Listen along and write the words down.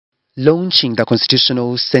Launching the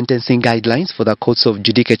constitutional sentencing guidelines for the courts of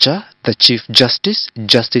judicature, the Chief Justice,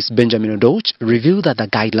 Justice Benjamin Odoch, revealed that the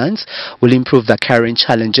guidelines will improve the current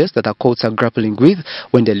challenges that the courts are grappling with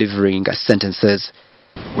when delivering sentences.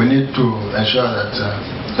 We need to ensure that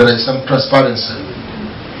there is some transparency,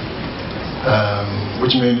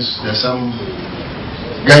 which means there are some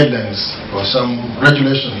guidelines or some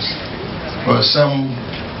regulations or some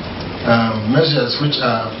measures which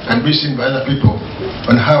can be seen by other people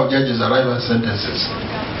on how judges arrive at sentences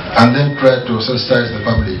and then try to sensitize the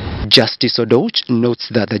public. Justice Odoch notes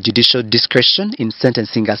that the judicial discretion in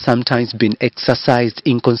sentencing has sometimes been exercised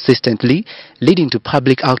inconsistently, leading to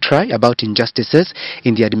public outcry about injustices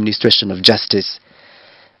in the administration of justice.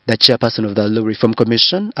 The chairperson of the Law Reform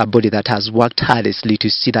Commission, a body that has worked tirelessly to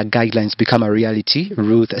see the guidelines become a reality,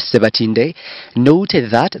 Ruth Sebatinde, noted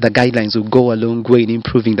that the guidelines will go a long way in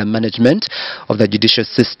improving the management of the judicial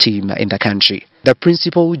system in the country. The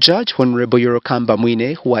principal judge, Honorable Yorokamba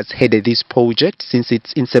Mwine, who has headed this project since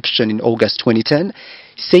its inception in August 2010,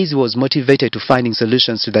 says he was motivated to finding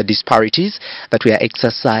solutions to the disparities that were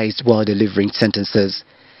exercised while delivering sentences.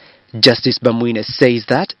 Justice Bamwine says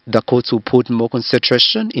that the courts will put more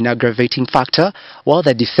concentration in aggravating factor, while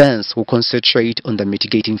the defense will concentrate on the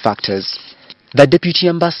mitigating factors. The Deputy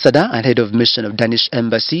Ambassador and Head of Mission of Danish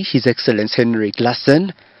Embassy, His Excellency Henrik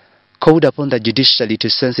Lassen, called upon the judiciary to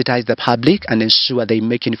sensitize the public and ensure they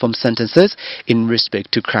make uniform sentences in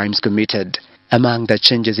respect to crimes committed. Among the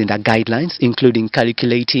changes in the guidelines, including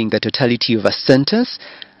calculating the totality of a sentence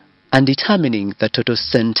and determining the total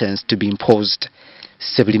sentence to be imposed.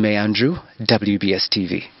 Sebulime Andrew, WBS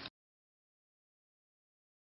TV.